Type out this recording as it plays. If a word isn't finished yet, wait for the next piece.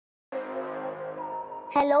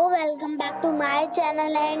Hello, welcome back to my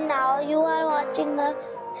channel, and now you are watching a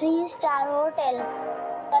 3-star hotel.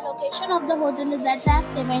 The location of the hotel is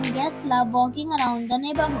attractive and guests love walking around the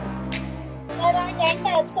neighborhood. There are 10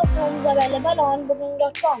 types of rooms available on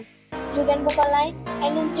booking.com. You can book online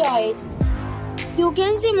and enjoy it. You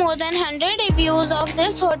can see more than 100 reviews of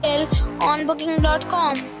this hotel on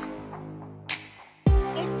booking.com.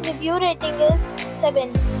 Its review rating is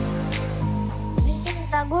 7.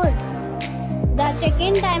 Ratings are good. The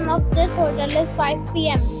check-in time of this hotel is 5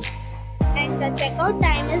 p.m. and the checkout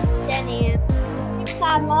time is 10 a.m. Pets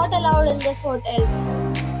are not allowed in this hotel.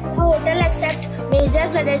 The hotel accepts major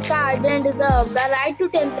credit cards and reserves the right to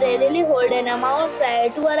temporarily hold an amount prior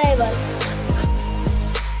to arrival.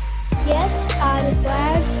 Guests are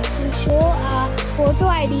required to show a photo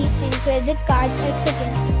ID and credit card at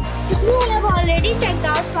check-in. If you have already checked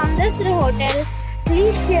out from this hotel,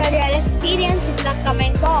 please share your experience in the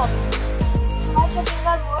comment box. For booking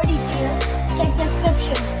or more details, check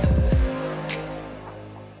description.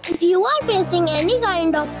 If you are facing any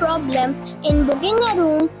kind of problem in booking a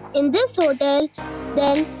room in this hotel,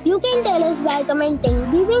 then you can tell us by commenting.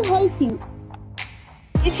 We will help you.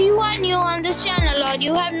 If you are new on this channel or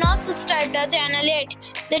you have not subscribed our channel yet,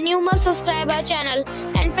 then you must subscribe our channel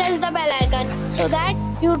and press the bell icon so that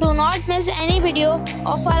you do not miss any video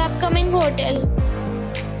of our upcoming hotel.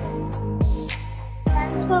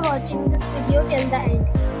 Thanks for watching this video till the end.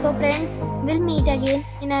 So friends, we'll meet again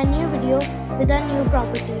in a new video with a new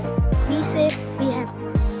property. Be safe, be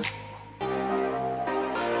happy.